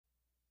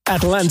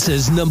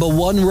Atlanta's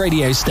 #1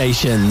 radio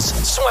stations,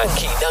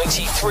 Swanky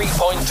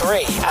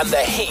 93.3 and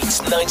The Heat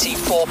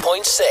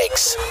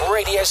 94.6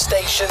 radio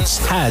stations,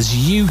 has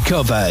you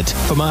covered.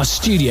 From our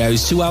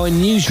studios to our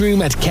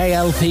newsroom at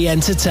K.L.P.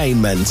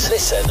 Entertainment.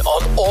 Listen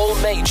on all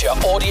major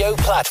audio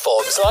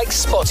platforms like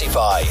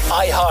Spotify,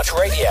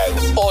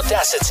 iHeartRadio,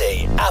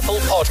 Audacity, Apple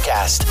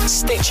Podcast,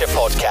 Stitcher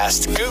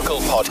Podcast,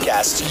 Google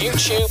Podcast,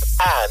 YouTube,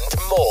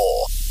 and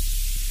more.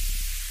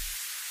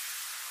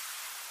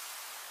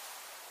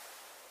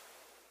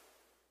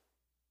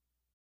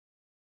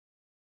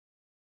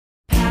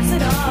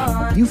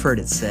 You've heard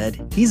it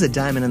said, he's a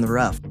diamond in the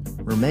rough.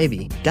 Or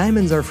maybe,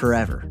 diamonds are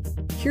forever.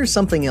 Here's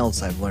something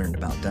else I've learned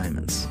about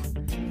diamonds.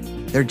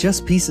 They're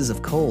just pieces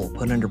of coal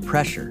put under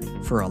pressure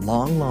for a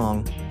long,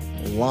 long,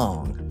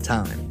 long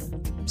time.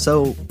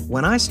 So,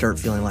 when I start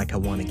feeling like I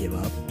want to give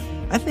up,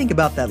 I think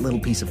about that little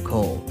piece of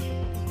coal.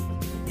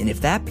 And if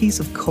that piece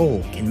of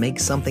coal can make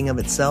something of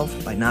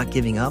itself by not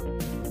giving up,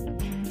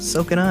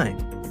 so can I.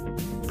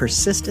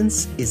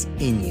 Persistence is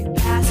in you.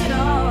 Pass it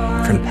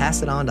on. From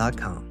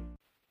PassItOn.com.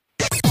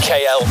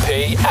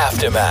 K.L.P.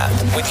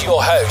 Aftermath with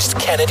your host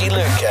Kennedy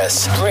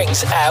Lucas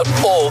brings out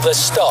all the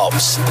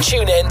stops.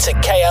 Tune in to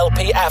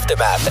K.L.P.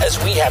 Aftermath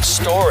as we have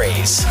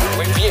stories,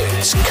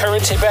 reviews,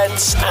 current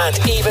events, and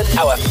even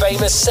our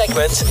famous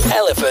segment,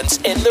 Elephant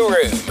in the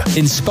Room.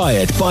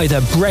 Inspired by the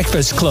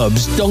Breakfast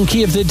Club's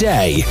Donkey of the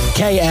Day,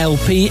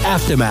 K.L.P.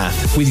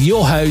 Aftermath with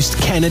your host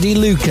Kennedy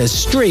Lucas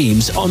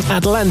streams on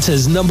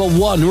Atlanta's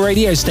 #1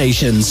 radio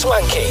station,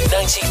 Swanky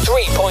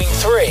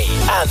 93.3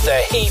 and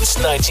The Heat's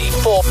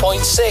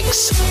 94.6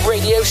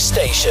 radio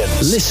station.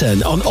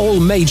 Listen on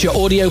all major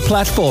audio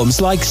platforms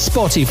like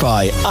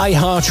Spotify,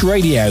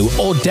 iHeartRadio,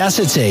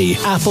 Audacity,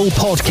 Apple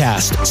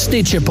Podcast,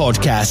 Stitcher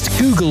Podcast,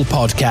 Google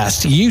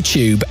Podcast,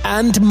 YouTube,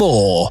 and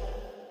more.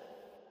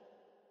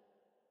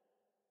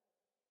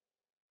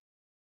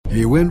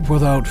 He went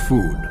without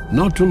food,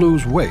 not to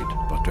lose weight,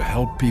 but to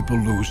help people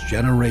lose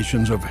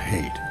generations of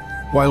hate.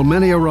 While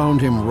many around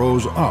him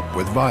rose up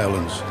with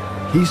violence,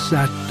 he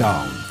sat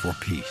down for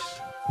peace.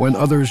 When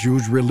others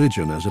used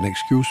religion as an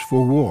excuse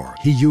for war,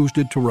 he used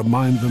it to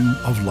remind them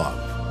of love.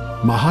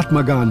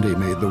 Mahatma Gandhi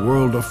made the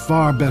world a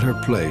far better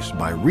place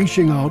by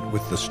reaching out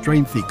with the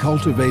strength he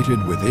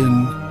cultivated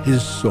within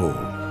his soul.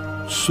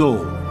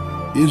 Soul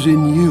is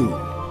in you.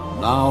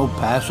 Now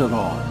pass it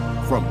on.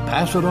 From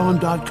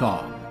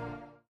PassItOn.com.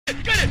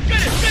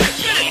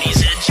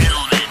 Ladies and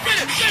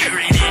gentlemen, here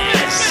it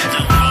is.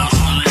 The most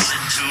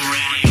listened to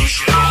radio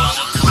show on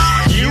the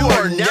planet. You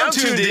are now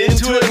tuned in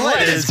to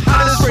Atlanta's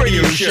hottest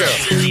radio show.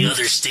 Even the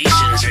other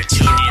stations are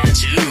tuned in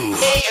too.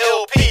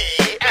 K.L.P.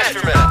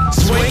 Aftermath.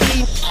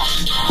 Swanky.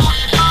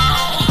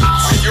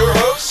 With your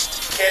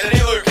host,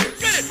 Kennedy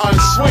Lucas. On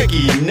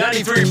Swanky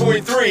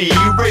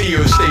 93.3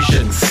 radio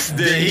station.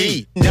 The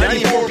Heat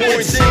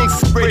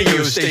 94.6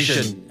 radio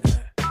station.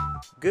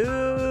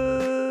 Good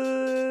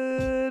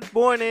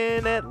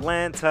morning,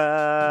 Atlanta.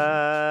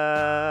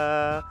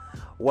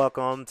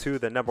 Welcome to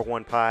the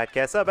 #1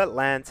 podcast of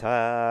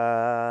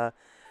Atlanta.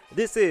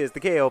 This is the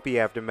K.L.P.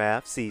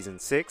 Aftermath, Season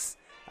 6.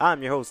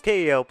 I'm your host,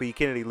 K.L.P.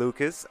 Kennedy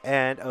Lucas,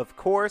 and of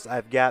course,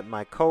 I've got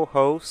my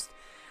co-host,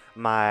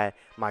 my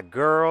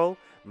girl,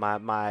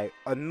 my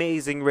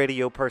amazing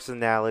radio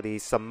personality,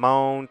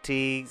 Simone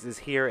Teags is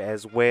here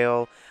as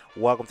well.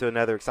 Welcome to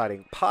another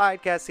exciting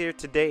podcast here.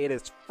 Today, it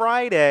is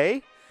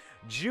Friday,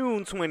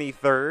 June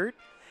 23rd,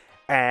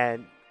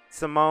 and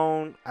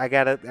Simone, I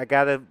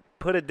gotta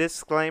put a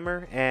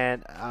disclaimer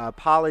and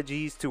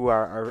apologies to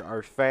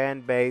our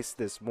fan base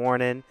this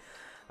morning.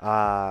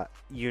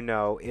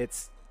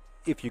 It's,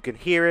 if you can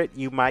hear it,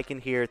 you might can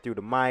hear it through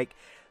the mic.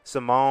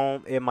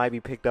 Simone, it might be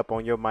picked up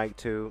on your mic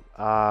too.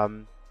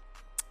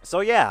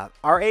 So yeah,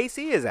 our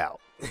AC is out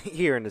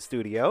here in the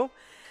studio,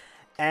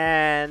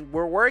 and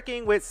we're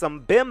working with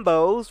some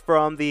bimbos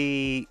from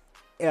the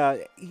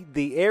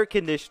air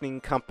conditioning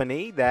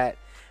company that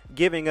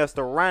giving us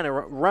the run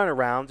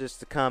around just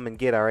to come and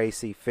get our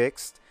AC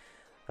fixed.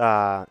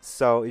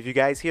 So if you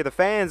guys hear the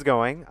fans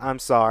going, I'm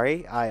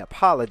sorry. I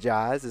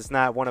apologize. It's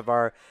not one of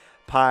our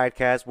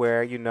podcasts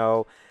where,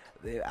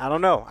 I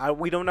don't know.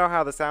 We don't know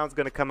how the sound's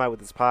going to come out with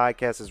this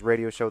podcast, this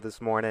radio show this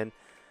morning.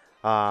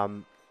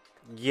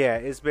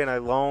 It's been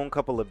a long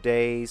couple of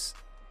days.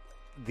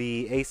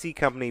 The AC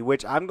company,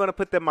 which I'm going to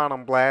put them out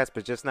on blast,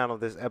 but just not on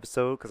this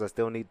episode because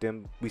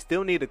we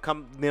still need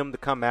them to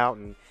come out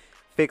and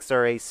fix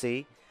our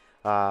AC.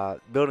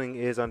 Building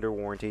is under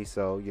warranty,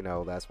 so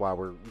that's why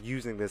we're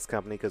using this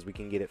company, because we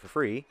can get it for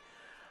free.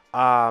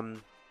 The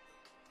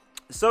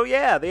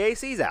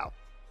AC's out.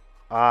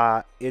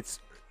 It's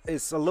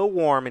a little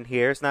warm in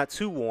here. It's not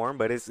too warm,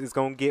 but it's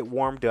gonna get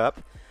warmed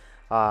up.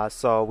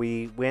 So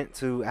I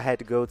had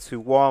to go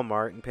to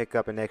Walmart and pick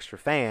up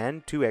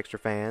two extra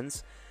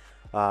fans,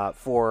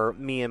 for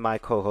me and my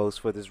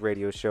co-host for this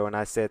radio show. And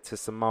I said to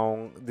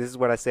Simone, this is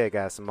what I said,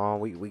 guys. Simone,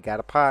 we got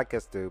a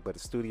podcast to do, but the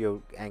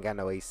studio ain't got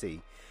no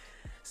AC.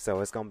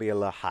 So it's going to be a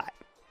little hot.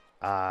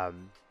 A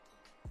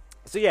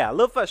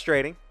little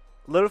frustrating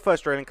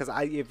because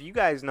if you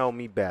guys know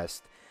me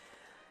best,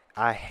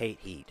 I hate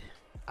heat.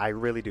 I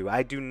really do.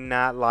 I do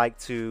not like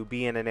to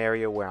be in an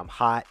area where I'm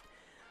hot.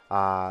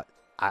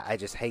 I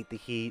just hate the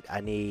heat. I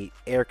need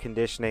air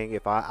conditioning.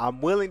 I'm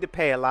willing to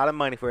pay a lot of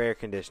money for air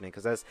conditioning,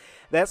 because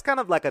that's kind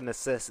of like a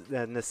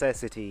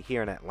necessity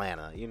here in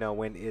Atlanta.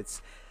 When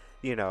it's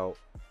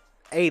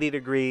 80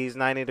 degrees,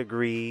 90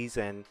 degrees,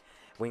 and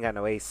we ain't got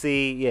no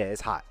AC. Yeah,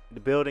 it's hot. The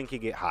building can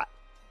get hot.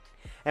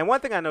 And one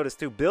thing I noticed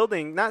too,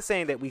 building, not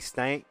saying that we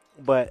stink,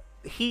 but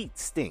heat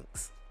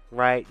stinks,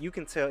 right? You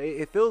can tell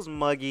it feels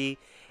muggy.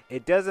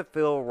 It doesn't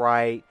feel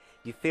right.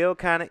 You feel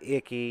kind of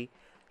icky.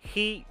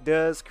 Heat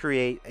does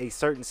create a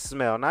certain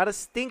smell, not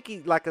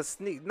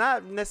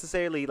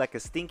necessarily like a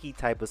stinky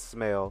type of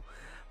smell,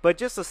 but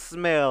just a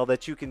smell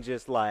that you can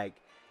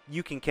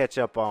you can catch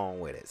up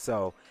on with it.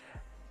 So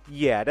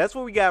yeah, that's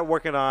what we got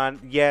working on.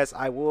 Yes,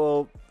 I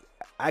will,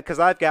 because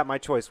I've got my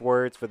choice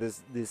words for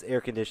this air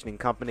conditioning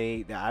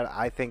company.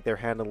 I think they're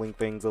handling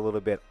things a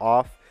little bit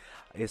off.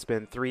 It's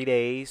been 3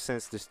 days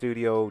since the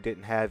studio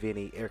didn't have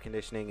any air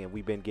conditioning, and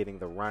we've been getting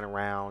the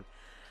runaround.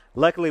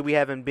 Luckily, we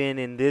haven't been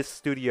in this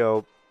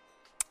studio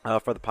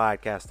for the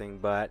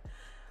podcasting, but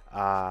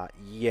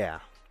yeah,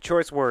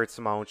 choice words,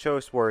 Simone,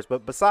 choice words.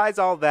 But besides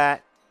all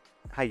that,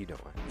 how you doing?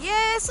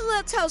 Yeah, it's a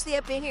little toasty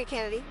up in here,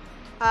 Kennedy.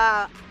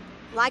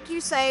 Like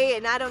you say,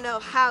 and I don't know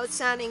how it's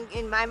sounding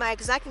in my mind,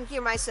 because I can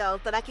hear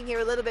myself, but I can hear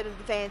a little bit of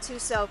the fan too.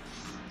 So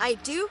I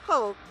do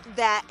hope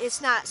that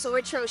it's not so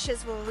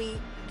atrocious when we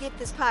get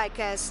this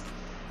podcast,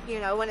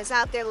 when it's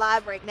out there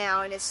live right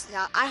now. And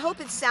I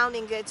hope it's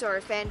sounding good to our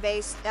fan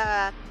base.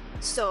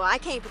 So I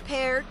came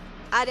prepared.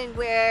 I didn't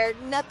wear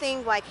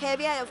nothing like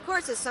heavy. Of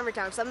course, it's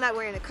summertime, so I'm not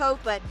wearing a coat,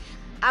 but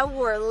I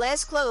wore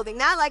less clothing.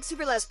 Not like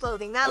super less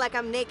clothing. Not like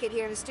I'm naked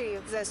here in the studio,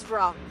 because that's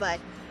wrong. But,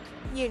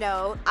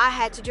 I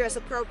had to dress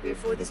appropriate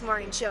for this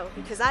morning show,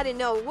 because I didn't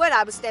know what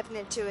I was stepping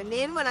into. And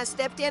then when I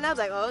stepped in, I was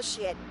like, oh,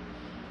 shit.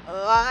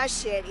 Oh,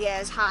 shit. Yeah,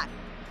 it's hot.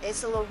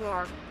 It's a little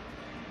warm.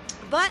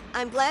 But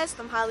I'm blessed.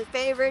 I'm highly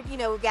favored.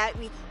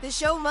 The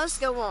show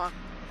must go on.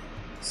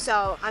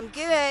 So I'm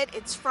good.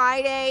 It's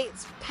Friday.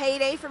 It's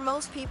payday for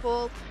most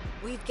people.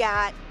 We've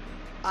got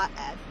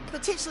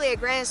potentially a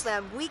Grand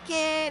Slam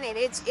weekend, and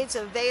it's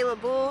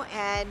available.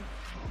 And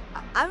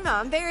I don't know.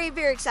 I'm very,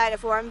 very excited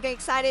for it. I'm very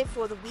excited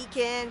for the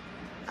weekend,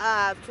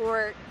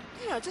 for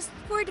just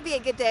for it to be a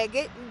good day,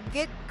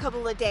 good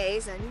couple of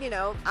days. And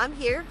I'm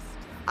here.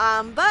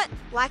 But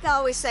like I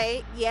always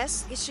say,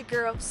 yes, it's your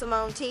girl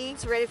Simone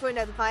Teags, ready for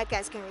another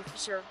podcast, Kenny, for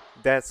sure.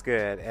 That's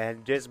good.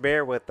 And just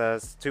bear with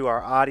us. To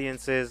our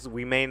audiences,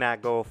 we may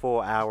not go a full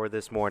hour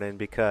this morning,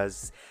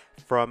 because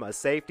from a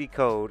safety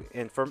code,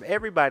 and from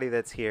everybody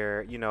that's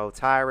here,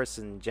 Tyrus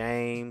and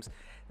James,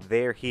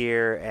 they're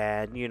here,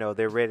 and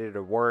they're ready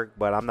to work,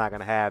 but I'm not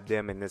going to have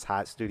them in this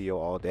hot studio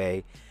all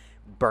day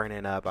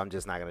burning up. I'm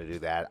just not going to do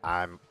that.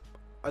 I'm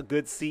a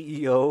good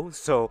CEO,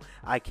 so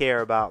I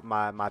care about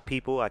my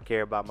people. I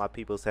care about my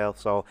people's health.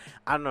 So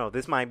I don't know,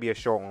 this might be a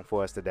short one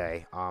for us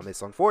today.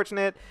 It's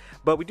unfortunate,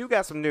 but we do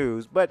got some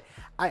news. But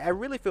I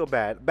really feel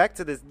bad. Back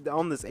to this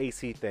on this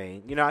AC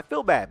thing. I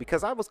feel bad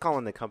because I was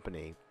calling the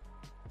company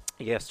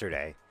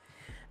yesterday,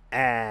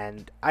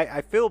 and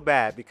I feel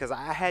bad because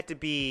I had to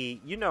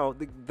be,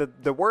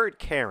 the word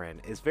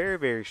Karen is very,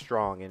 very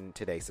strong in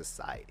today's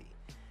society,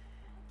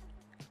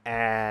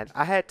 and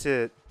I had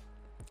to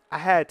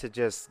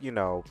just,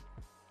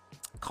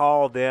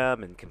 call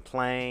them and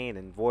complain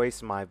and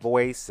voice my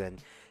voice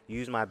and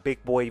use my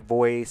big boy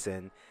voice,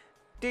 and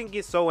didn't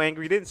get so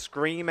angry, didn't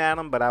scream at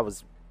them, but I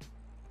was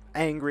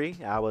angry.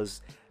 I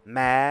was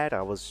mad.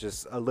 I was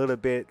just a little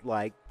bit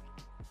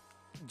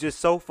just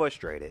so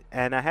frustrated.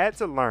 And I had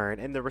to learn,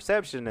 and the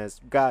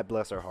receptionist, God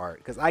bless her heart,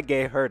 because I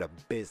gave her the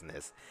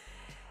business.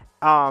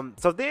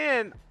 So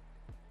then,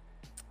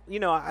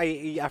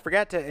 I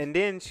forgot to, and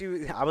then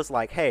I was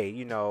like,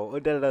 hey,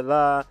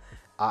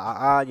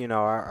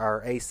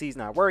 our AC's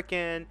not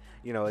working.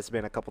 It's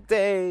been a couple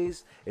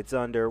days. It's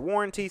under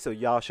warranty, so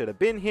y'all should have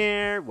been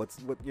here. What's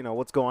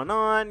going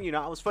on?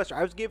 I was frustrated.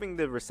 I was giving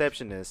the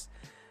receptionist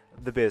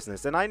the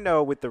business, and I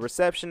know with the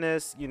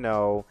receptionist,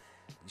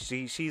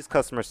 she's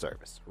customer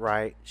service,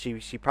 right?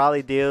 She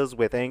probably deals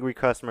with angry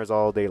customers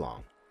all day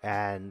long,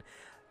 and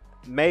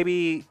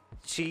maybe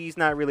she's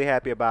not really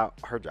happy about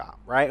her job,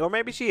 right? Or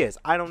maybe she is.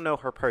 I don't know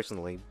her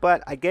personally,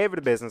 but I gave her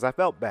the business. I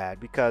felt bad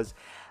because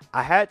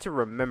I had to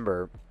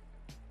remember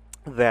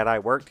that I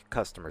worked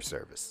customer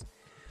service.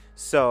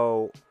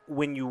 So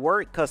when you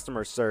work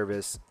customer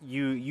service,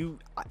 you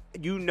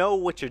know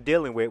what you're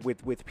dealing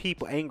with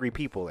people, angry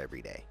people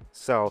every day.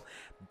 So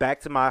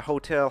back to my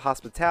hotel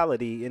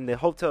hospitality in the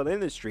hotel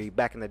industry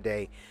back in the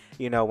day,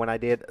 when I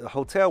did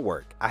hotel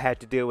work, I had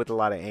to deal with a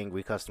lot of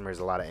angry customers,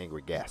 a lot of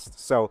angry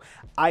guests. So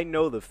I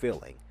know the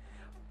feeling.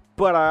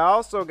 But I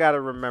also got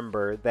to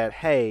remember that,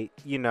 hey,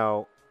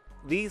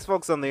 these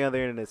folks on the other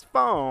end of this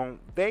phone,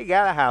 they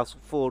got a house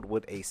full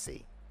with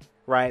AC,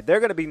 right? They're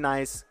going to be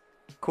nice,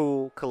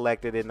 cool,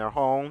 collected in their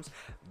homes.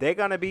 They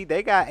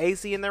got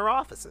AC in their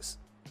offices,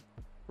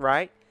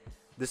 right?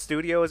 The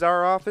studio is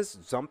our office.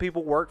 Some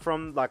people work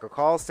from like a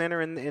call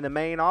center in the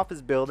main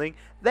office building.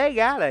 They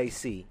got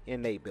AC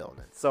in their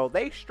building, so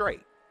they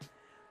straight.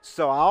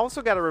 So I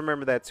also got to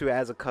remember that too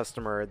as a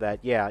customer that,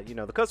 yeah,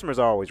 the customers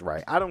are always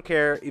right. I don't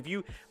care if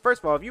you,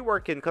 first of all, if you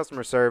work in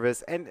customer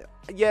service, and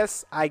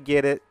yes, I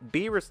get it.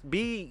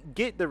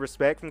 Get the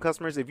respect from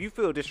customers. If you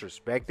feel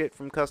disrespected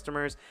from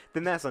customers,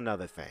 then that's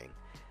another thing.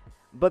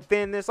 But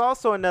then there's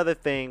also another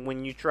thing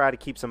when you try to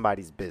keep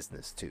somebody's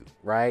business too,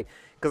 right?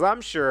 Because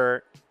I'm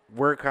sure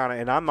we're kind of,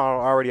 and I'm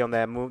already on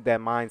that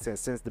mindset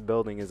since the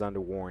building is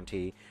under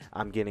warranty.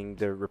 I'm getting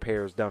the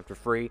repairs done for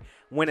free.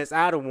 When it's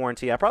out of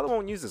warranty, I probably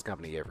won't use this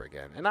company ever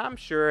again. And I'm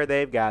sure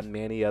they've got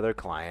many other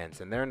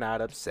clients, and they're not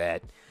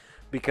upset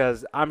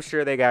because I'm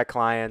sure they got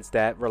clients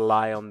that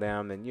rely on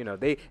them.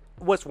 And,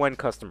 what's one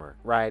customer,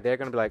 right? They're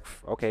going to be like,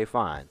 okay,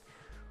 fine.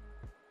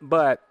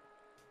 But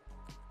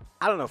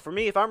I don't know. For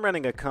me, if I'm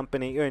running a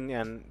company,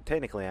 and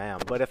technically I am,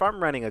 but if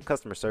I'm running a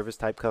customer service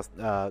type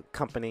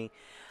company,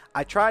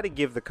 I try to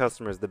give the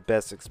customers the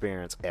best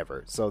experience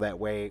ever, so that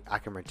way I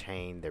can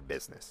retain their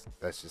business.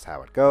 That's just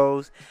how it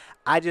goes.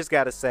 I just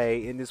got to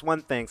say, and this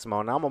one thing,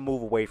 Simone, I'm going to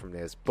move away from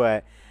this,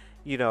 but,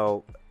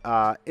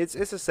 it's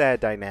a sad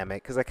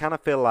dynamic because I kind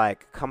of feel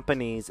like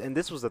companies, and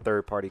this was a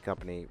third-party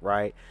company,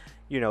 right?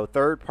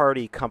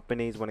 Third-party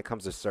companies, when it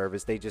comes to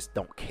service, they just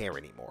don't care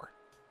anymore,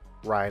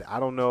 right? I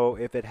don't know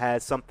if it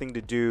has something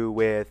to do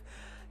with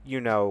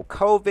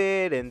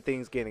COVID and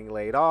things getting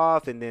laid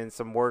off, and then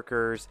some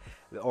workers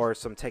or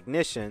some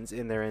technicians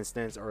in their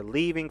instance are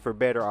leaving for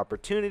better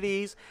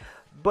opportunities.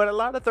 But a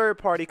lot of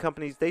third-party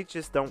companies, they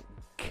just don't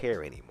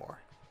care anymore.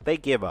 They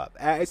give up.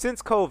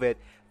 Since COVID,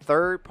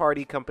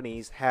 third-party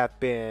companies have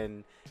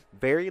been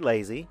very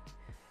lazy,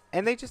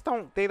 and they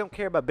don't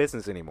care about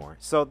business anymore.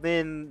 So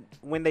then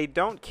when they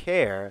don't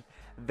care,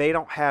 they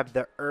don't have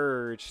the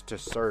urge to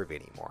serve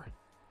anymore,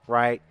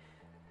 right?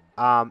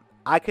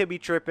 I could be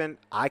tripping.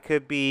 I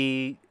could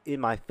be in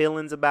my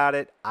feelings about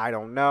it. I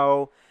don't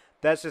know.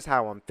 That's just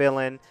how I'm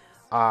feeling.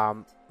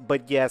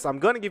 But yes, I'm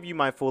going to give you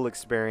my full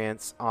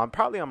experience.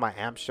 Probably on my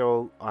AMP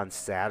show on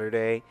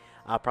Saturday.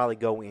 I'll probably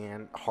go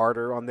in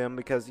harder on them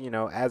because,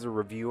 as a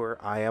reviewer,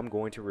 I am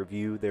going to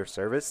review their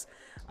service.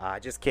 I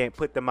just can't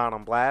put them out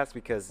on blast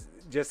because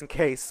just in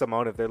case,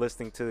 Simone, if they're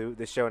listening to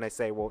the show and they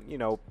say, well,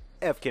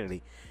 F.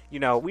 Kennedy, we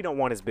don't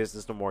want his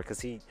business no more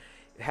because he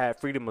had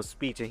freedom of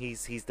speech and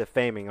he's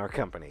defaming our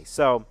company.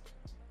 So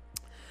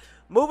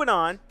moving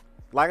on,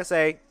 like I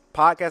say,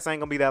 podcast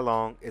ain't gonna be that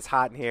long. It's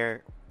hot in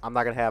here. I'm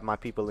not gonna have my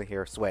people in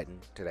here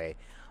sweating today,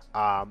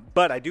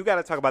 but I do got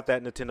to talk about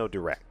that Nintendo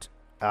Direct.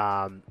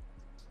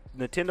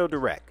 Nintendo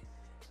Direct,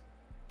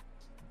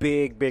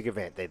 big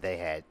event that they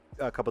had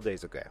a couple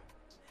days ago.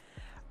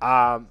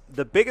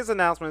 The biggest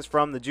announcements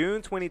from the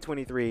June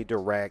 2023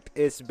 Direct,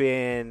 it's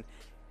been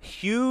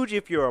huge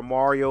if you're a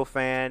Mario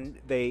fan.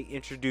 They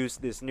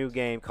introduced this new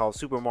game called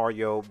Super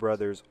Mario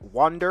Brothers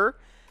Wonder.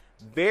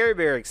 Very,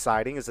 very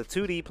exciting. It's a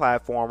 2D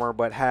platformer,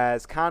 but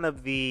has kind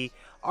of the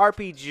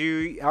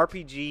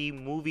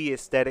RPG movie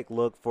aesthetic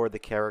look for the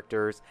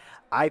characters.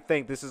 I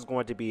think this is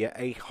going to be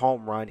a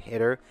home run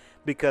hitter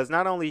because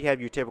not only have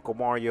your typical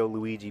Mario,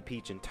 Luigi,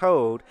 Peach, and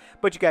Toad,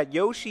 but you got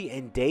Yoshi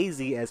and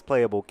Daisy as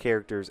playable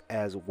characters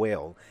as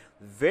well.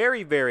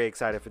 Very, very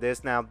excited for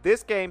this. Now,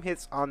 this game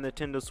hits on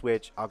Nintendo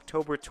Switch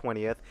October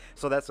 20th,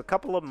 so that's a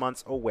couple of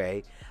months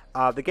away.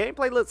 The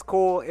gameplay looks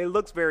cool. It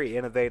looks very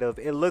innovative.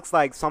 It looks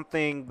like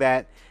something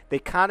that they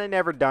kind of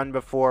never done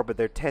before, but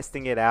they're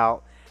testing it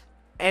out,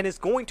 and it's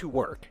going to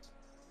work.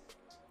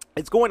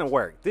 It's going to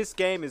work. This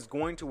game is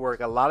going to work.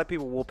 A lot of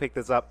people will pick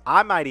this up.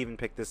 I might even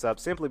pick this up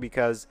simply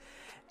because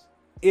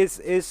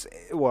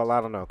well,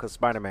 I don't know, because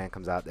Spider-Man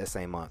comes out that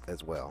same month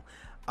as well.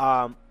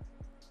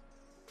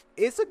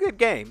 It's a good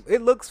game.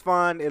 It looks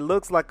fun. It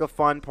looks like a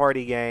fun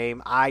party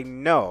game. I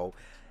know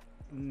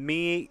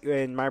me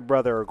and my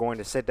brother are going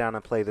to sit down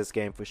and play this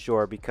game for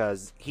sure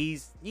because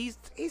he's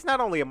not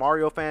only a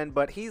Mario fan,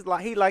 but he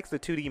likes the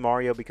 2D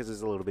Mario because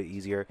it's a little bit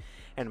easier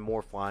and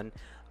more fun.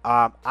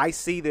 I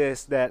see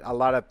that a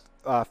lot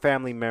of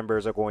family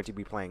members are going to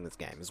be playing this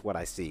game is what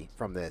I see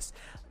from this.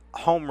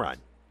 Home run.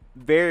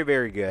 Very,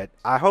 very good.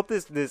 I hope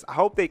I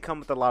hope they come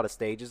with a lot of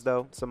stages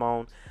though,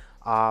 Simone.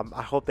 I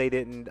hope they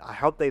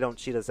don't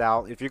cheat us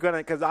out. If you're gonna,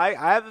 because I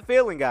have a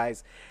feeling,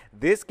 guys,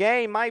 this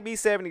game might be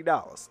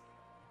 $70.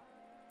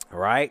 All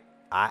right,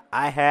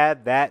 I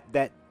have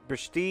that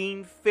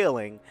pristine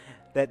feeling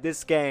that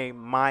this game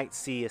might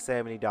see a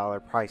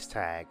 $70 price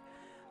tag.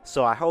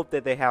 So I hope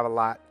that they have a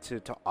lot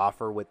to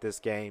offer with this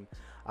game.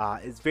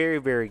 It's very,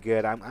 very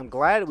good. I'm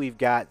glad we've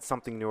got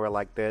something newer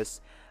like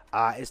this.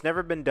 It's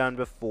never been done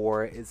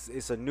before.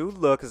 It's a new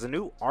look. It's a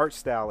new art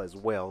style as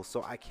well.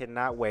 So I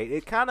cannot wait.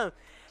 It kind of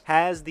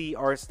has the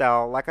art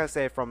style, like I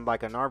said, from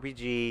like an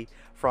RPG,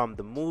 from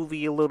the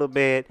movie a little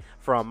bit,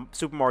 from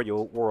Super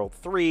Mario World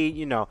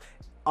 3,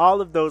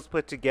 all of those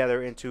put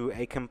together into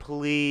a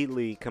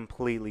completely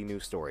new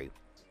story.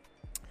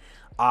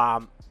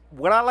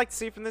 What I like to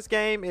see from this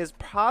game is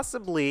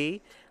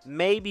possibly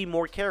maybe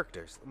more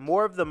characters,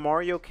 more of the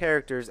Mario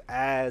characters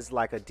as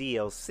like a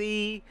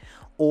DLC,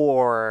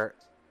 or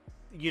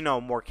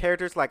more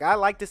characters. Like I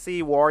like to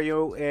see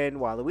Wario and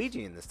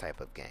Waluigi in this type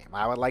of game.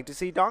 I would like to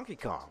see Donkey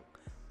Kong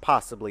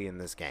possibly in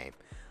this game.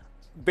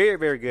 Very,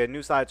 very good.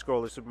 New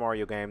side-scroller Super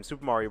Mario game,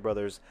 Super Mario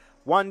Brothers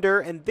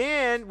Wonder. And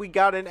then we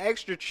got an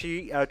extra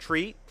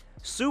treat,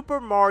 Super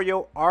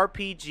Mario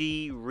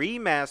RPG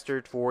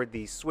Remastered for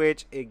the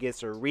Switch. It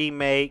gets a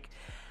remake.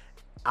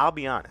 I'll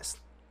be honest.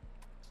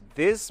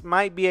 This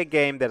might be a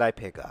game that I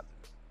pick up.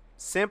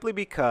 Simply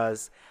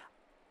because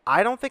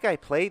I don't think I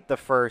played the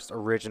first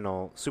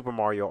original Super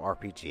Mario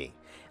RPG.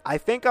 I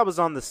think I was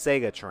on the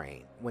Sega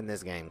train when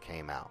this game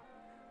came out.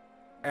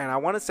 And I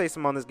want to say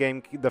some on this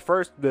game.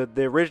 The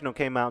original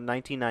came out in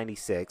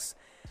 1996.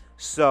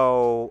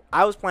 So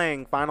I was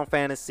playing Final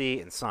Fantasy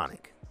and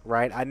Sonic,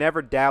 right? I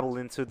never dabbled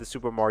into the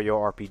Super Mario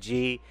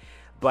RPG.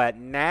 But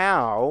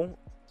now,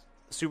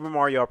 Super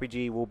Mario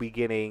RPG will be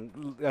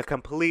getting a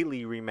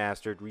completely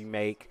remastered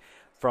remake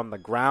from the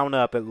ground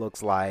up, it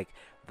looks like.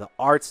 The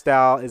art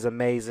style is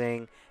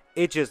amazing.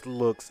 It just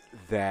looks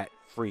that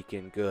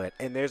freaking good.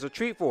 And there's a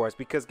treat for us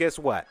because guess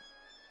what?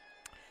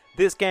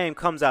 This game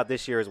comes out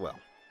this year as well.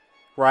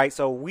 Right?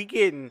 So we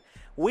getting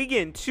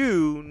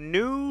 2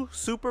 new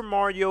Super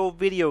Mario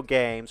video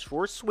games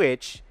for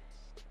Switch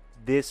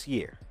this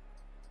year.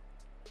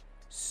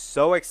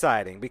 So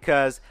exciting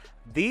because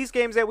these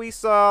games that we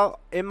saw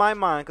in my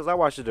mind, because I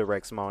watched the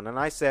Direct, Simone, and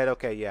I said,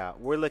 okay, yeah,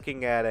 we're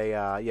looking at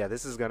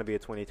this is going to be a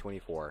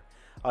 2024.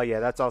 Oh,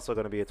 yeah, that's also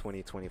going to be a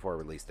 2024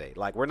 release date.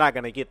 Like, we're not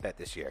going to get that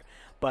this year.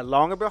 But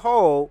long and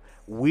behold,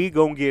 we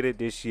going to get it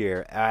this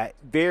year.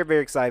 Very,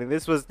 very exciting.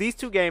 These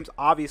 2 games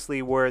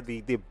obviously were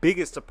the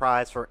biggest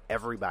surprise for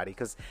everybody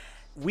because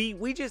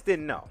we just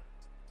didn't know,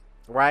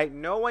 right?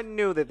 No one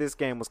knew that this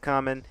game was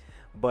coming,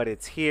 but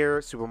it's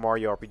here. Super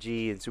Mario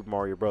RPG and Super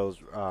Mario Bros.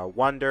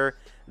 Wonder.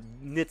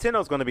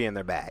 Nintendo's going to be in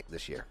their bag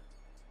this year.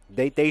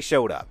 They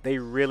showed up. They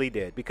really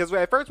did. Because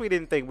at first we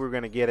didn't think we were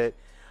going to get it.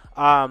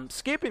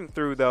 Skipping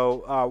through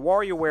though,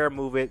 WarioWare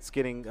Move It's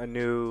getting a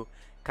new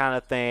kind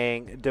of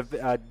thing.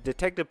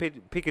 Detective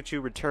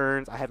Pikachu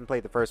Returns. I haven't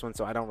played the first one,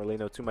 so I don't really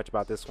know too much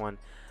about this one.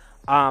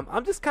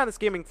 I'm just kind of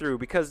skimming through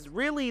because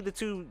really the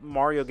 2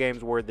 Mario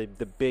games were the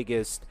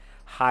biggest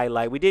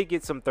highlight. We did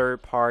get some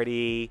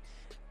third-party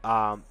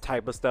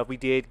type of stuff. We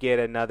did get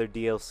another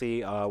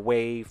DLC,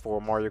 Wave for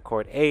Mario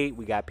Kart 8.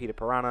 We got Peter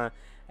Piranha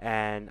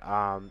and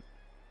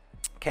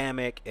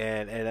Kamek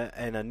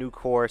and a new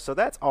course, so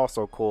that's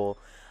also cool.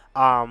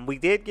 We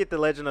did get the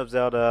Legend of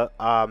Zelda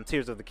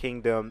Tears of the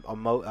Kingdom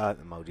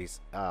emojis,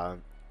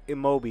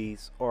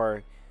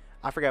 or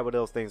I forgot what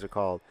those things are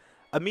called.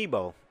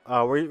 Amiibo.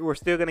 We're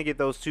still gonna get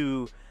those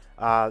 2.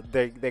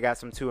 They got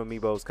some 2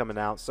 amiibos coming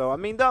out. So I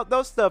mean,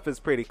 those stuff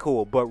is pretty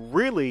cool. But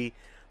really,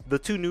 the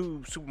 2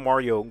 new Super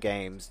Mario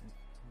games,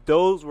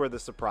 those were the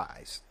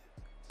surprise.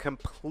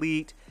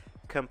 Complete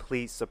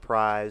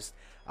surprise.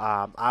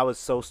 I was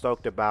so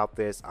stoked about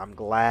this. I'm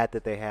glad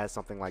that they had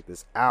something like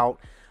this out.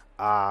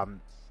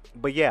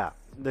 But yeah,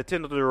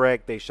 Nintendo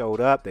Direct, they showed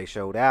up, they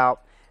showed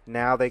out.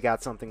 Now they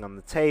got something on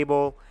the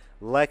table.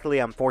 Luckily,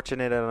 I'm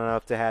fortunate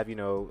enough to have,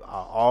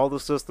 all the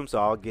systems,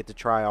 so I'll get to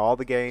try all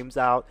the games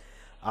out.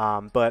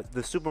 But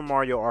the Super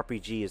Mario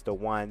RPG is the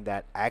one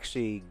that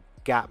actually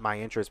got my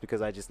interest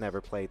because I just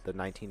never played the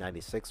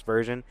 1996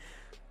 version.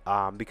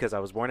 Because I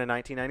was born in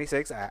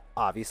 1996,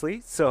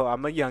 obviously, so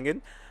I'm a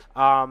youngin'.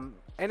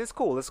 And it's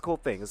cool. It's a cool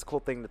thing. It's a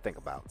cool thing to think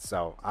about.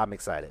 So I'm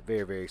excited.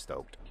 Very, very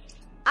stoked.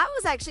 I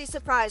was actually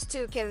surprised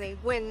too, Kennedy,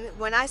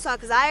 when I saw,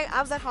 because I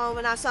was at home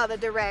and I saw the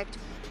Direct,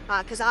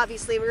 because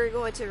obviously we were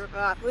going to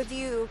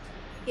review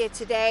it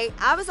today.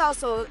 I was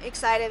also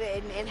excited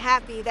and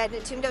happy that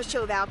Nintendo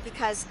showed out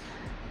because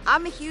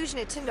I'm a huge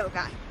Nintendo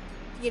guy.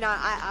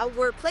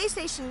 We're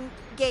PlayStation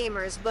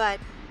gamers, but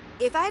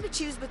if I had to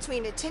choose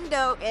between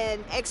Nintendo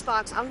and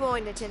Xbox, I'm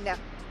going Nintendo,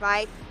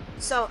 right?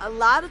 So a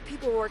lot of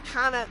people were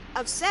kind of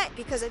upset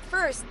because at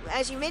first,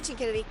 as you mentioned,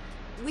 Kennedy,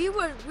 we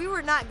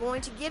were not going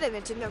to get a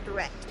Nintendo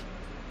Direct.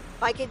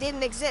 Like, it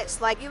didn't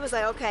exist. Like, it was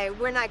like, okay,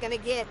 we're not going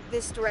to get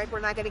this Direct. We're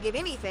not going to get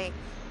anything.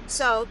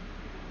 So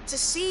to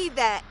see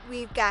that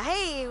we've got,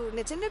 hey,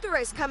 Nintendo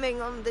Direct's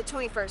coming on the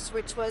 21st,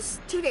 which was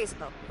 2 days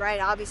ago,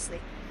 right, obviously.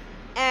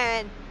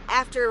 And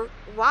after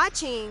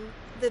watching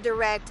the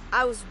Direct,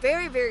 I was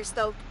very, very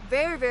stoked,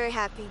 very, very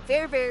happy,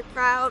 very, very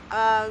proud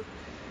of,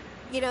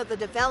 the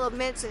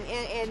developments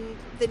and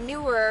the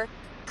newer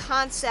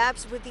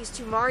concepts with these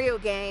 2 Mario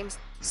games.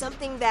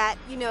 Something that,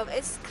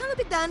 it's kind of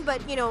been done,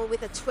 but,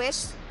 with a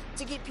twist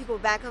to get people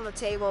back on the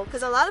table.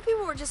 Because a lot of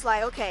people were just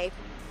like, okay,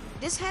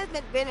 this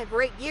hasn't been a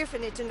great year for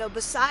Nintendo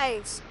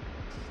besides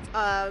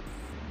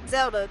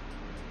Zelda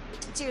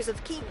Tears of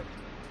the Kingdom.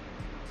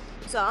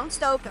 So I'm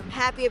stoked. I'm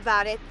happy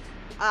about it.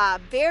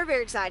 Very,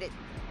 very excited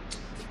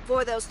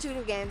for those 2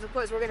 new games. Of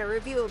course, we're going to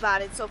review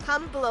about it. So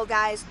comment below,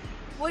 guys.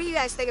 What do you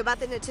guys think about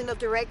the Nintendo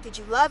Direct? Did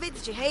you love it?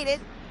 Did you hate it?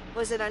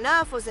 Was it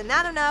enough? Was it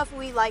not enough?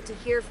 We'd like to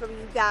hear from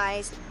you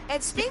guys.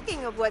 And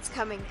speaking of what's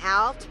coming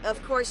out,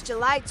 of course,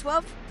 July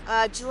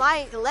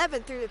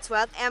 11th through the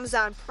 12th,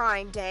 Amazon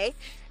Prime Day.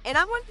 And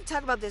I wanted to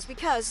talk about this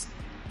because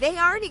they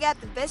already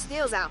got the best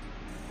deals out,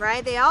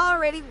 right? They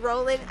already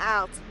rolling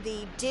out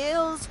the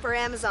deals for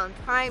Amazon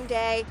Prime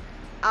Day.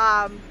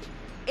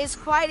 It's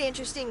quite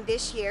interesting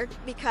this year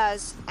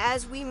because,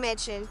 as we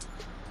mentioned,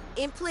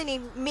 in plenty,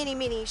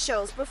 many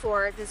shows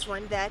before this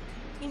one that,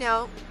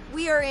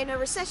 we are in a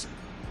recession.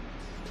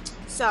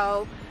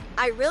 So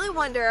I really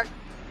wonder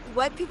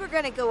what people are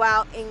going to go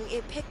out and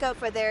pick up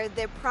for their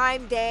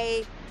Prime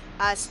Day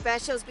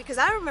specials, because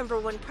I remember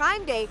when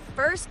Prime Day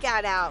first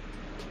got out,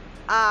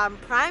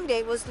 Prime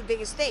Day was the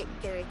biggest thing.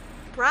 Okay?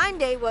 Prime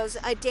Day was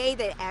a day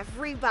that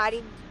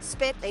everybody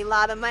spent a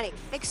lot of money,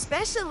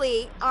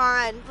 especially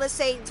on, let's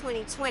say,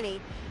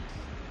 2020,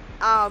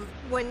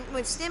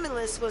 when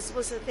stimulus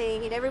was a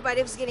thing and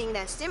everybody was getting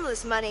that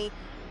stimulus money.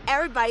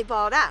 Everybody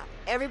balled out.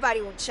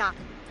 Everybody went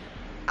shopping.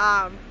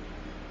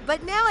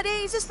 But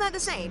nowadays, it's not the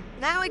same.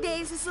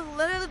 Nowadays, it's a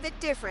little bit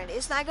different.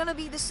 It's not going to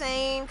be the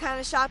same kind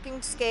of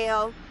shopping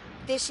scale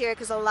this year,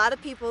 because a lot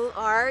of people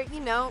are,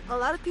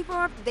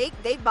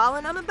 they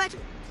balling on a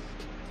budget,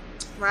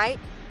 right?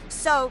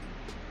 So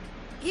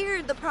here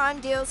are the Prime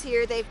deals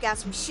here. They've got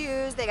some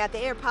shoes. They got the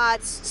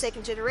AirPods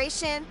second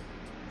generation.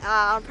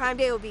 On Prime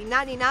Day, it will be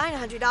 $99,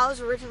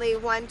 $100, originally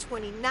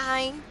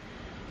 $129.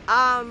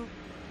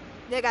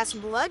 They got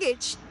some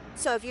luggage.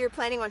 So if you're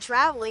planning on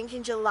traveling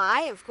in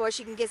July, of course,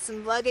 you can get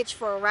some luggage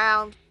for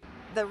around,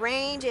 the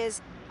range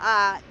is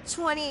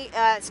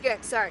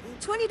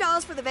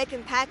 $20 for the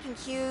vacant packing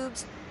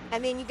cubes.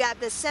 And then you got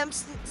the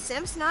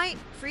Samsonite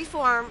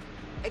Freeform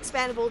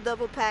expandable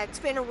double pack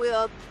spinner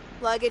wheel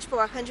luggage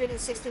for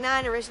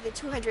 $169, originally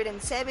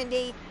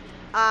 $270.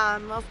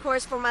 Of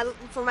course, for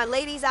my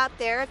ladies out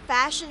there,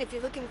 fashion, if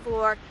you're looking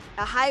for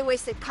a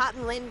high-waisted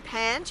cotton linen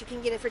pant, you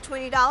can get it for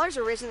 $20,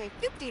 originally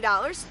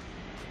 $50.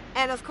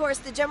 And of course,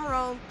 the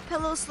Jumro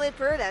pillow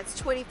slipper, that's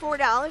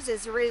 $24,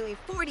 is originally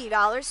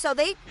 $40. So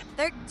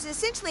they're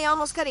essentially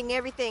almost cutting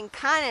everything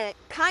kinda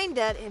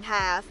in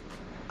half.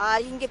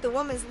 You can get the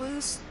woman's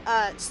loose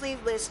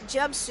sleeveless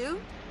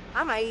jumpsuit.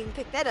 I might even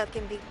pick that up,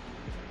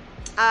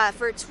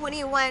 for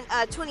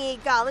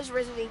 $28,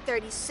 originally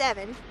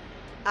 $37.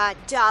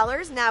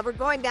 Now we're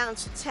going down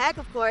to tech,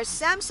 of course.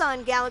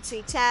 Samsung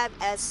Galaxy Tab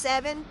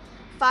S7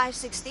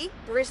 560,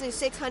 originally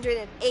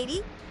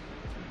 $680.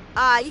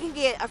 You can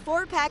get a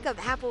 4-pack of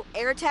Apple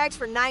AirTags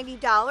for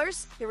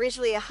 $90,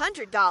 originally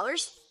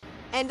 $100.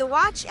 And the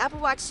watch, Apple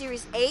Watch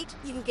Series 8,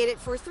 you can get it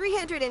for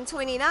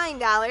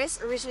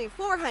 $329, originally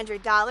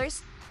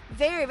 $400.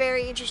 Very,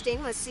 very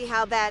interesting. Let's see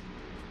how that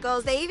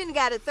goes. They even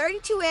got a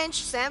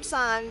 32-inch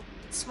Samsung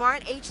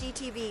Smart HD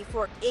TV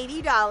for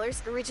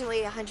 $80,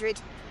 originally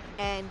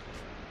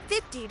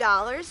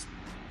 $150.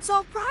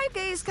 So Prime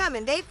Day is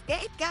coming. They've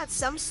got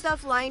some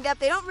stuff lined up.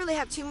 They don't really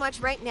have too much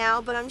right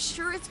now, but I'm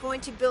sure it's going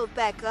to build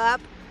back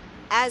up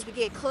as we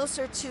get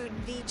closer to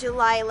the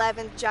July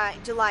 11th,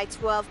 July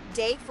 12th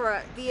date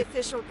for the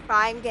official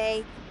Prime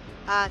Day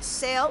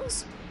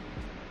sales.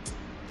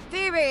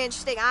 Very, very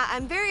interesting.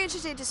 I'm very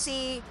interested to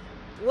see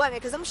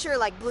because I'm sure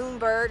like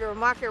Bloomberg or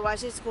Market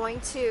Watch is going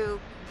to,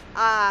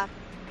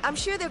 I'm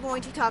sure they're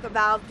going to talk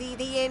about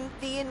the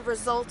end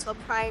results of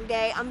Prime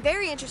Day. I'm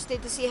very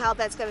interested to see how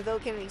that's going to go,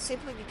 Kennedy,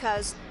 simply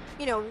because,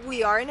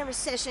 we are in a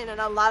recession and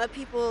a lot of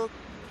people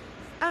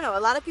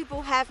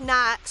have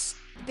not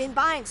been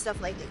buying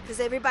stuff lately because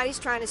everybody's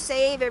trying to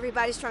save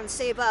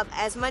up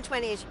as much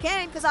money as you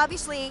can, because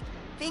obviously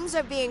things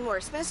are being more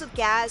expensive.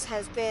 Gas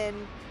has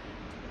been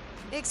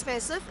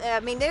expensive.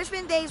 I mean, there's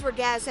been days where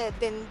gas has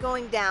been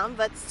going down,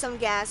 but some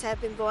gas have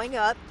been going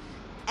up.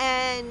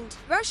 And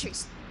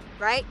groceries,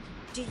 right?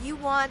 Do you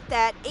want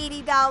that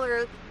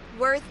 $80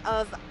 worth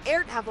of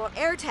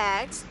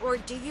AirTags, or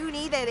do you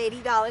need that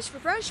 $80 for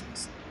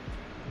groceries,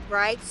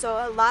 right? So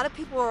a lot of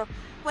people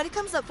when it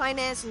comes to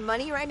finance and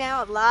money right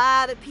now, a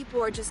lot of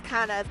people are just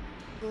kind of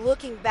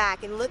looking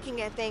back and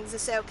looking at things and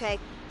say, okay,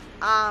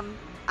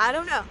 I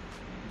don't know,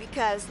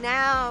 because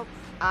now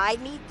I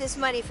need this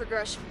money for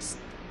groceries.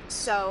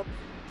 So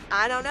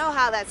I don't know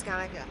how that's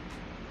gonna go.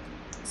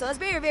 So it's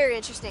very, very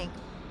interesting.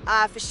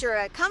 For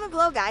sure. Comment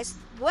below, guys.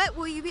 What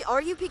will you be?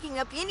 Are you picking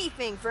up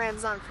anything for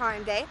Amazon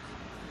Prime Day?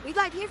 We'd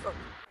like to hear from you.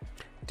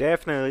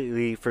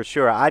 Definitely, for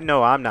sure. I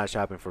know I'm not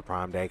shopping for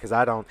Prime Day because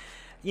I don't.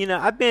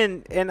 I've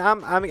been, and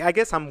I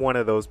guess I'm one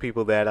of those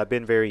people that I've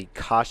been very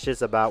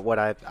cautious about what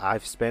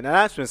I've spent, and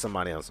I've spent some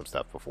money on some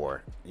stuff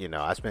before.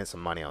 I spent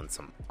some money on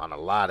a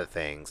lot of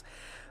things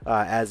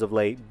as of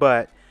late,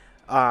 but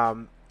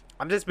I'm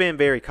just being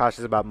very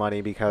cautious about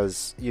money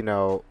because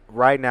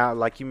right now,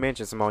 like you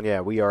mentioned, Simone,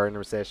 yeah, we are in a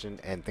recession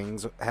and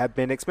things have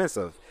been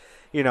expensive.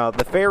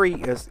 The ferry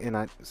is, and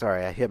I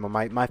hit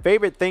my mic. My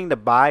favorite thing to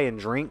buy and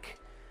drink,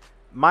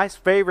 my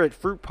favorite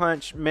fruit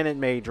punch Minute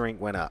Maid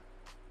drink went up.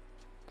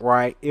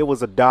 Right, it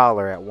was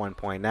 $1 at one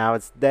point. Now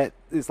it's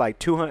like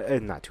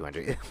 200, not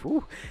 200.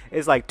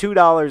 It's like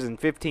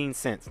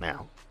 $2.15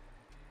 now.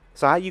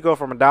 So how you go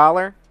from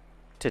 $1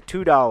 to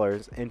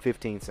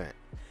 $2.15?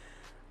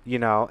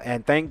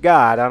 And thank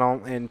God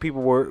and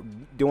people were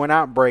doing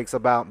outbreaks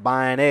about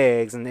buying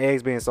eggs and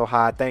eggs being so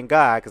high. Thank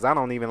God, because I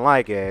don't even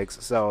like eggs,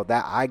 so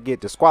that I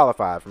get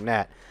disqualified from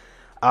that.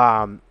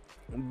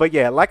 But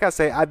yeah, like I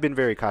say, I've been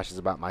very cautious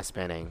about my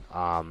spending.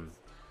 I've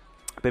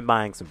been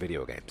buying some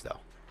video games though.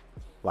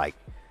 Like,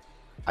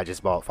 I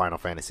just bought Final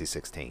Fantasy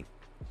 16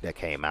 that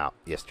came out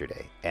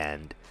yesterday,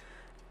 and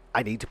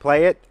I need to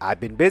play it. I've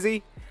been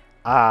busy.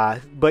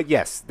 But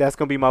yes, that's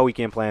going to be my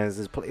weekend plans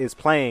is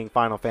playing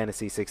Final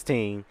Fantasy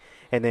 16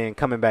 and then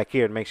coming back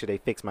here to make sure they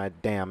fix my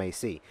damn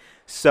AC.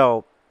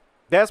 So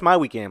that's my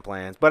weekend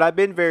plans. But I've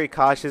been very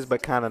cautious,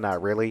 but kind of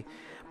not really.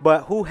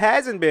 But who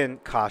hasn't been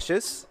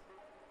cautious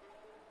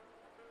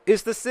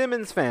is the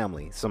Simmons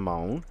family,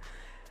 Simone.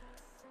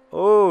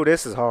 Oh,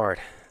 this is hard.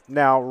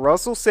 Now,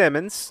 Russell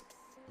Simmons,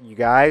 you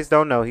guys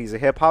don't know, he's a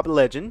hip-hop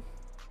legend,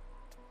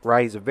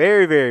 right? He's a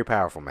very, very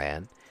powerful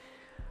man.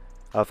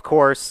 Of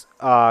course,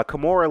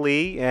 Kimora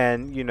Lee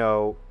and, you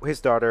know, his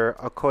daughter,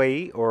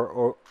 Okoye,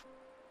 or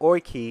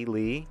Oiki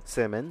Lee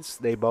Simmons,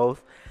 they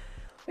both,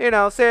 you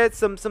know, said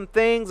some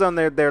things on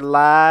their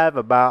live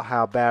about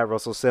how bad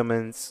Russell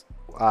Simmons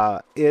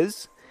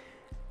is.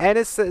 And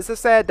it's a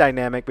sad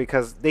dynamic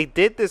because they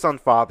did this on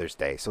Father's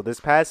Day. So this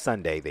past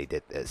Sunday, they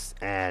did this.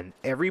 And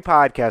every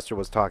podcaster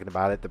was talking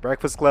about it. The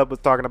Breakfast Club was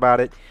talking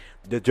about it.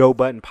 The Joe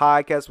Budden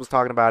podcast was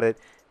talking about it.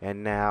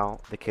 And now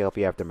the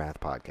K.L.P Aftermath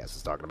podcast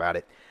is talking about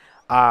it.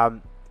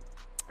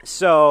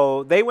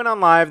 So they went on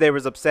live. They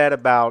was upset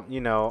about,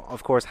 you know,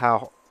 of course,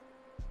 how.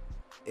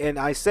 And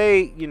I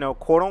say, you know,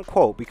 quote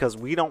unquote, because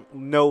we don't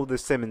know the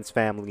Simmons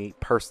family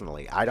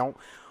personally.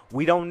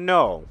 We don't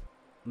know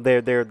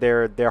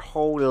their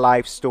whole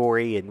life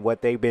story and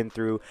what they've been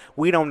through.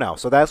 We don't know.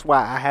 So that's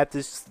why I have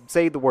to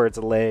say the words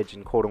alleged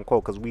and quote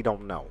unquote, because we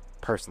don't know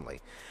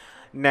personally.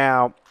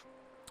 Now,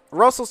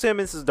 Russell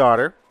Simmons'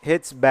 daughter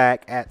hits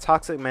back at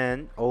Toxic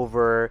Men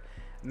over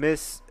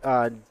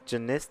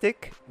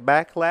misogynistic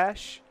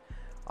backlash.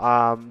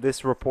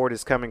 This report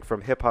is coming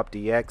from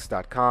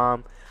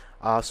hiphopdx.com.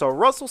 So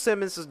Russell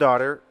Simmons'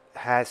 daughter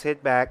has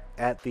hit back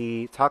at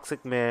the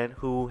toxic men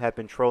who have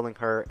been trolling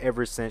her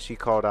ever since she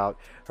called out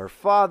her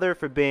father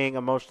for being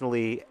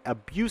emotionally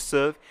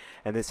abusive,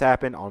 and this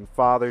happened on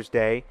Father's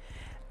Day.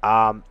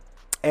 And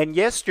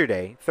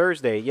Thursday,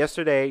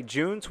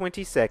 June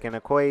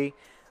 22nd,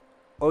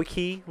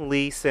 Oiki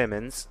Lee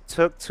Simmons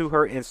took to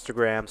her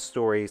Instagram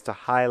stories to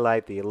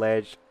highlight the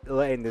alleged,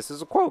 and this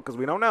is a quote because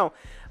we don't know,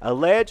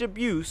 alleged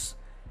abuse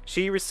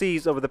she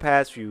receives over the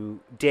past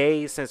few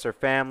days since her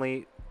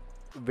family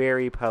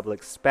very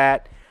public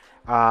spat.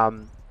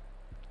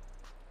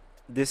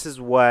 This was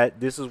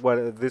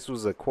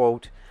a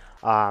quote.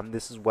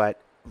 This is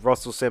what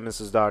Russell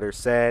Simmons' daughter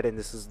said, and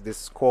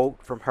this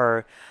quote from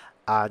her.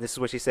 This is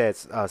what she said,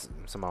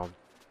 Simone.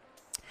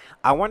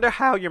 I wonder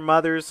how your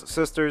mother's,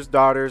 sisters,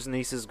 daughters,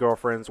 nieces,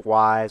 girlfriends,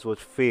 wives would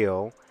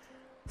feel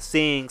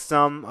seeing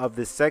some of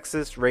the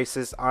sexist,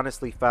 racist,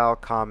 honestly foul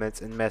comments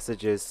and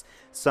messages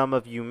some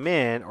of you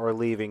men are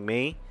leaving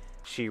me,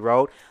 she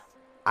wrote.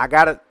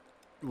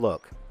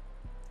 Look,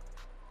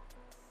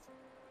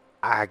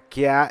 as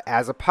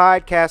a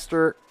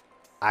podcaster,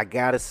 I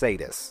gotta say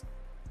this.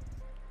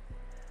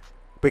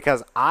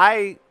 Because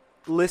I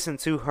listened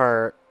to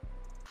her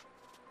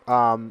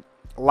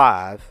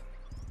live,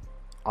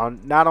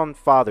 not on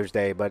Father's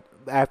Day, but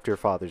after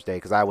Father's Day,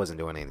 because I wasn't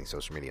doing any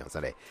social media on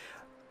Sunday.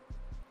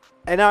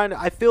 And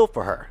I feel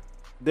for her.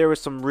 There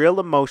was some real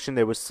emotion.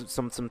 There was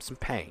some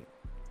pain.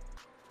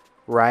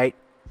 Right?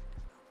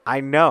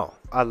 I know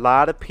a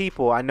lot of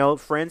people, I know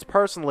friends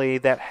personally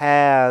that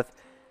have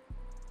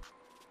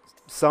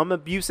some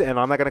abuse, and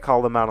I'm not going to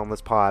call them out on this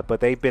pod, but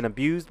they've been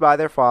abused by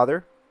their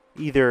father,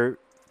 either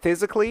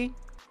physically,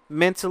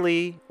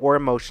 mentally, or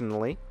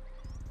emotionally.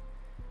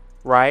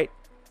 Right?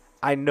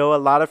 I know a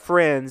lot of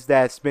friends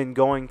that's been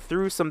going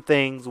through some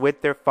things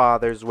with their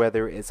fathers,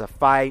 whether it's a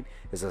fight,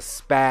 it's a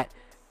spat,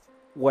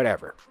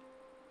 whatever.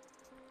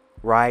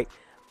 Right?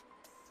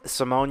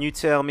 Simone, you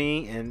tell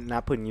me, and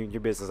not putting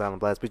your business out on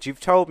blast, but you've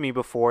told me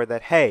before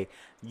that, hey,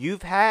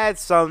 you've had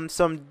some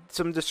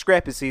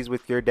discrepancies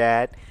with your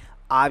dad.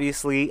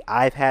 Obviously,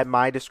 I've had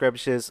my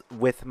discrepancies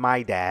with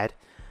my dad.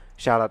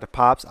 Shout out to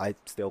Pops. I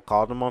still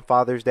called him on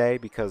Father's Day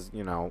because,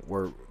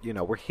 we're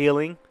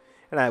healing,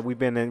 and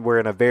we're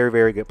in a very,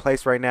 very good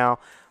place right now.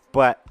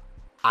 But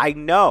I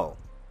know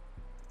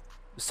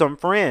some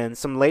friends,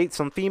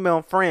 some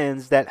female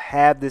friends that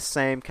have this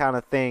same kind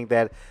of thing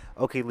that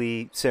Oiki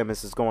Lee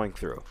Simmons is going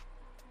through.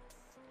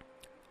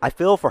 I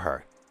feel for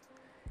her.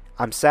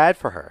 I'm sad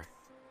for her.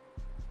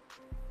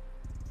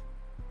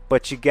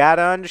 But you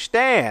gotta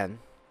understand,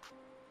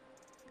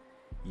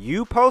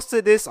 you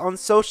posted this on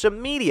social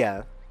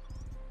media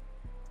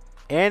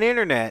and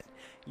internet,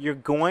 you're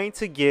going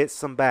to get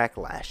some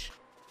backlash.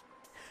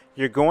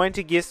 You're going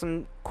to get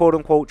some quote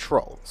unquote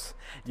trolls.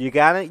 You're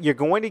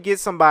going to get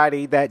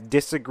somebody that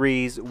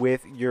disagrees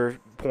with your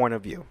point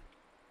of view.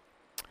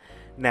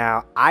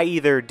 Now, I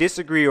either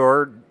disagree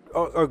or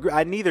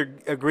I neither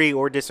agree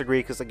or disagree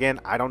because, again,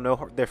 I don't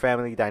know their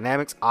family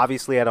dynamics.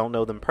 Obviously, I don't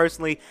know them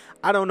personally.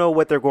 I don't know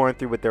what they're going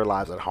through with their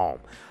lives at home.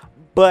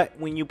 But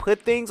when you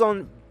put things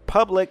on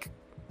public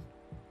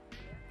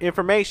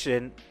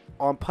information,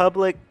 on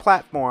public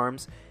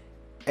platforms,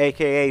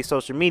 aka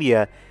social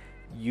media,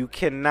 you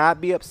cannot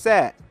be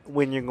upset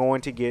when you're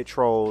going to get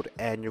trolled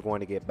and you're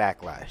going to get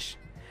backlash.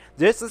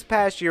 Just this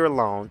past year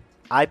alone,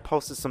 I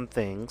posted some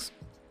things.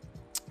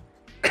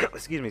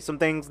 Excuse me, some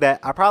things that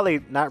I'm probably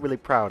not really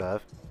proud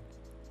of.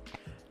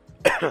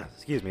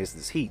 Excuse me, it's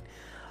this heat.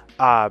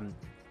 And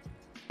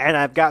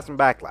I've got some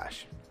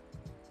backlash,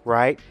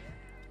 right?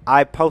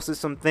 I posted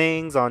some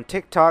things on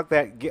TikTok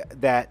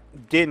that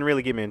didn't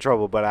really get me in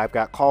trouble, but I've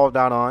got called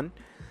out on.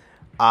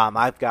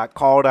 I've got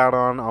called out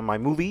on my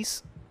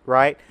movies,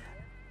 right?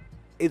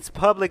 It's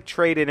public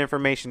traded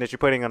information that you're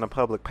putting on a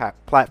public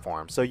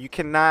platform. So you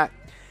cannot,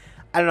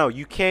 I don't know,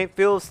 you can't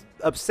feel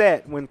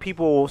upset when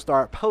people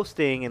start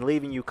posting and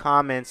leaving you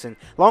comments. And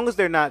as long as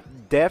they're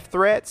not death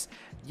threats,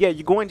 yeah,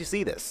 you're going to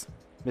see this,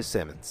 Miss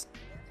Simmons.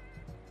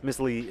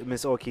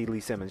 Miss Orchid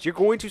Lee Simmons. You're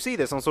going to see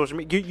this on social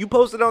media. You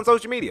posted on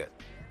social media.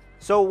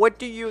 So what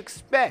do you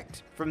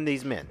expect from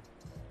these men?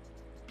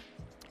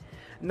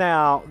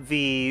 Now,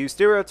 the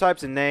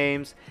stereotypes and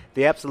names,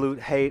 the absolute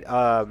hate,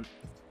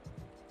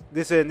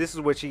 this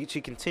is what she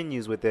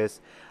continues with this,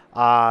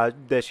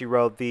 that she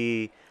wrote,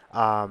 the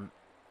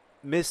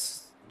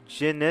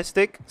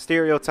misogynistic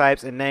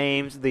stereotypes and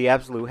names, the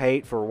absolute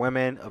hate for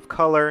women of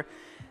color.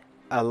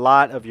 A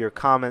lot of your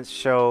comments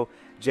show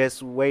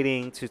just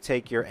waiting to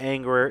take your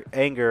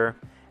anger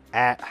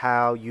at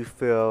how you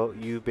feel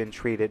you've been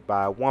treated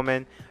by a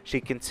woman.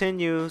 She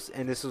continues,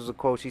 and this is a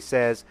quote, she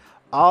says,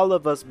 "All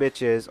of us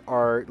bitches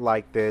are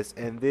like this,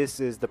 and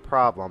this is the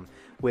problem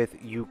with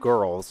you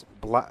girls.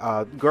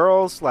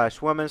 Girls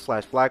 / women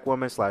 / black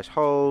women /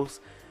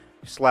 hoes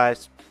 /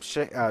 shanks?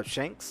 Or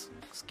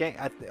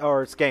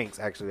skanks,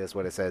 actually, that's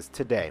what it says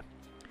today.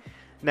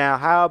 Now,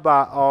 how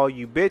about all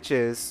you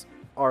bitches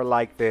are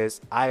like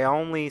this? I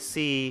only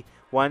see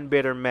one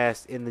bitter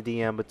mess in the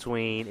DM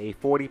between a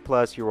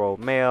 40-plus-year-old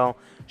male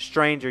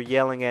stranger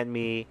yelling at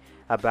me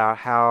about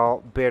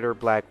how bitter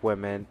black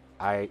women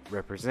I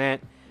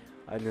represent."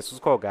 And this was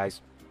quote, guys.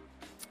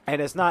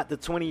 "And it's not the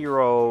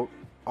 20-year-old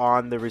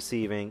on the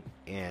receiving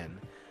end.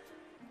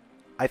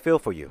 I feel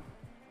for you.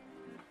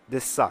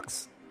 This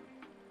sucks.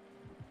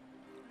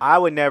 I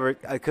would never,"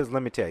 because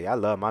let me tell you, I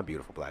love my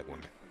beautiful black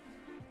women.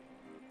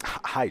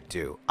 I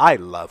do. I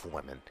love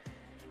women.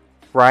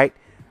 Right?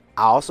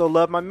 I also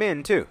love my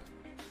men too.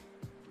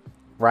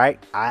 Right?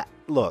 I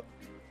love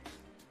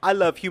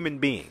human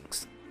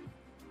beings.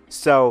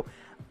 So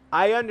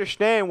I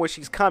understand where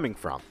she's coming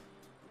from.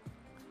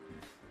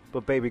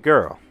 But baby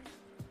girl,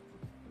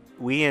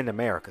 we in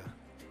America.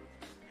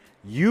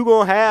 You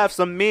gonna have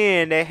some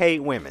men that hate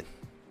women.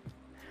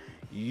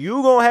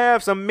 You gonna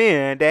have some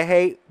men that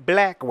hate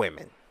black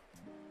women.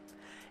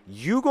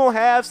 You gonna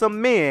have some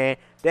men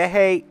that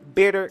hate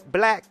bitter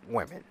black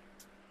women.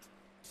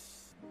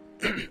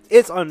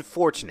 It's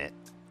unfortunate.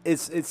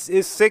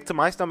 It's sick to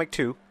my stomach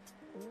too.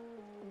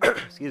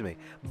 Excuse me.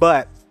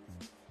 But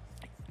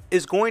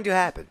it's going to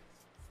happen.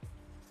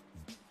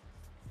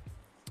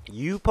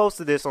 You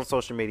posted this on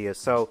social media,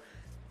 so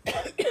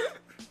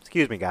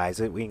excuse me, guys.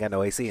 We ain't got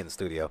no AC in the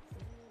studio,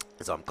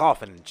 so I'm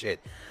coughing and shit.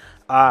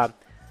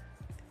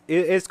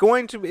 It's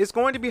going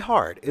to be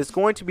hard. It's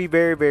going to be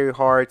very, very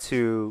hard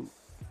to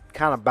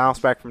kind of bounce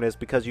back from this,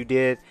 because you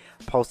did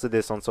posted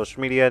this on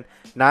social media.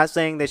 Not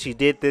saying that she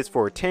did this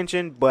for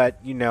attention, but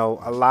you know,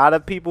 a lot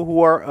of people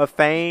who are of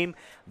fame,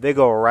 they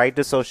go right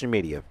to social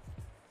media,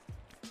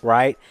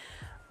 right?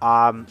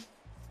 And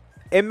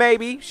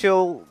maybe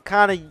she'll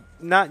kind of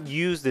not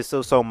use this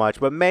so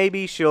much, but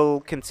maybe she'll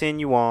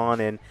continue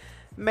on, and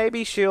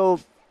maybe she'll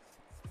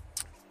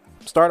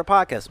start a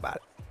podcast about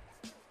it,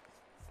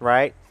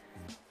 right?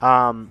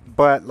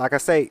 But like I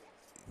say,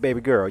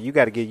 baby girl, you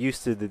got to get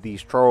used to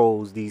these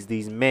trolls,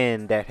 these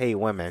men that hate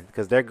women,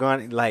 because they're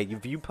going to, like,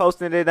 if you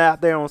posting it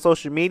out there on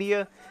social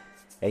media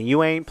and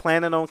you ain't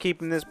planning on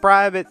keeping this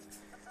private,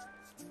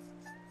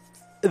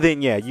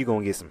 then yeah, you're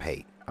going to get some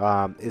hate.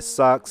 It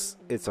sucks.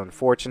 It's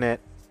unfortunate.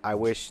 I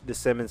wish the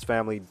Simmons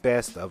family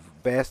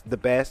the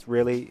best,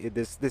 really.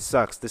 This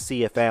sucks to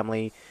see a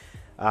family,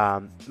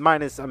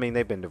 minus, I mean,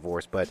 they've been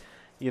divorced, but,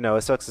 you know,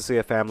 it sucks to see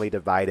a family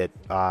divided,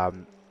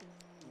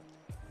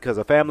 because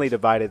a family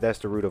divided, that's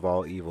the root of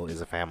all evil,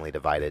 is a family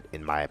divided,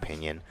 in my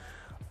opinion.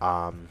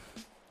 And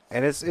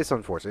it's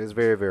unfortunate. It's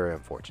very, very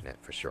unfortunate,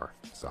 for sure.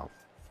 So,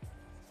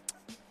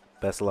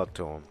 best of luck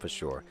to them, for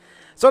sure.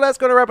 So that's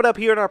going to wrap it up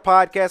here in our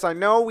podcast. I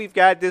know we've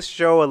got this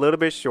show a little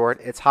bit short.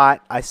 It's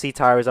hot. I see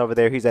Tyrus over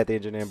there. He's at the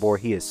engineering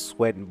board. He is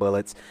sweating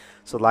bullets.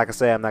 So like I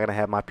said, I'm not going to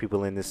have my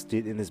people in this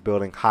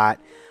building hot.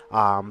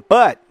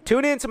 But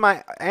tune in to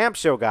my AMP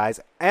show, guys.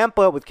 AMP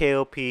Up with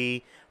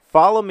K.L.P.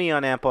 Follow me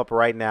on AMP Up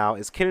right now.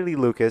 It's Kennedy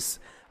Lucas.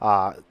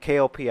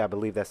 K.L.P, I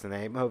believe that's the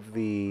name of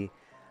the...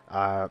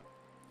 and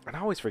I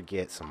always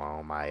forget,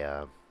 Simone,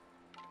 my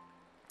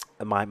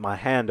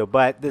handle.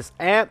 But this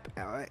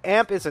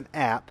AMP is an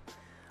app.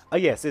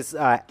 Yes, it's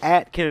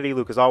at Kennedy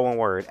Lucas, all one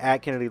word.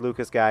 At Kennedy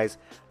Lucas, guys.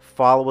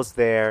 Follow us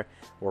there.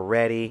 We're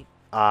ready.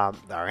 Our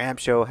AMP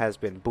show has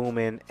been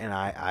booming, and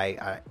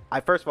I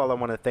first of all, I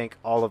want to thank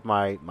all of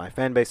my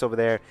fan base over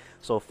there.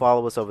 So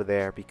follow us over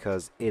there,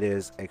 because it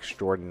is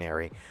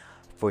extraordinary,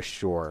 for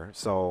sure.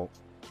 So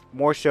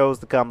more shows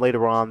to come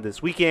later on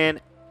this weekend.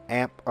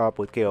 AMP Up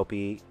with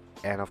K.L.P,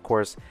 and of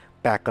course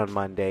back on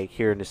Monday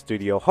here in the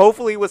studio,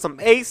 hopefully with some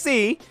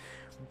AC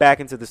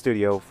back into the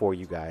studio for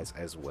you guys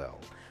as well.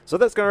 So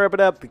that's going to wrap it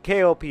up. The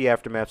K.L.P.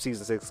 Aftermath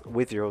Season 6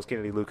 with your host,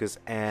 Kennedy Lucas,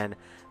 and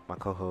my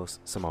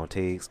co-host, Simone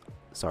Teags.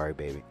 Sorry,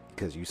 baby,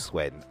 because you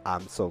sweating.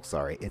 I'm so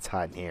sorry. It's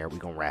hot in here. We're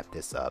going to wrap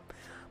this up.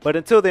 But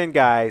until then,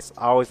 guys,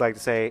 I always like to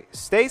say,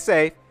 stay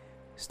safe,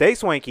 stay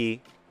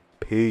swanky,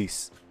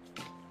 peace.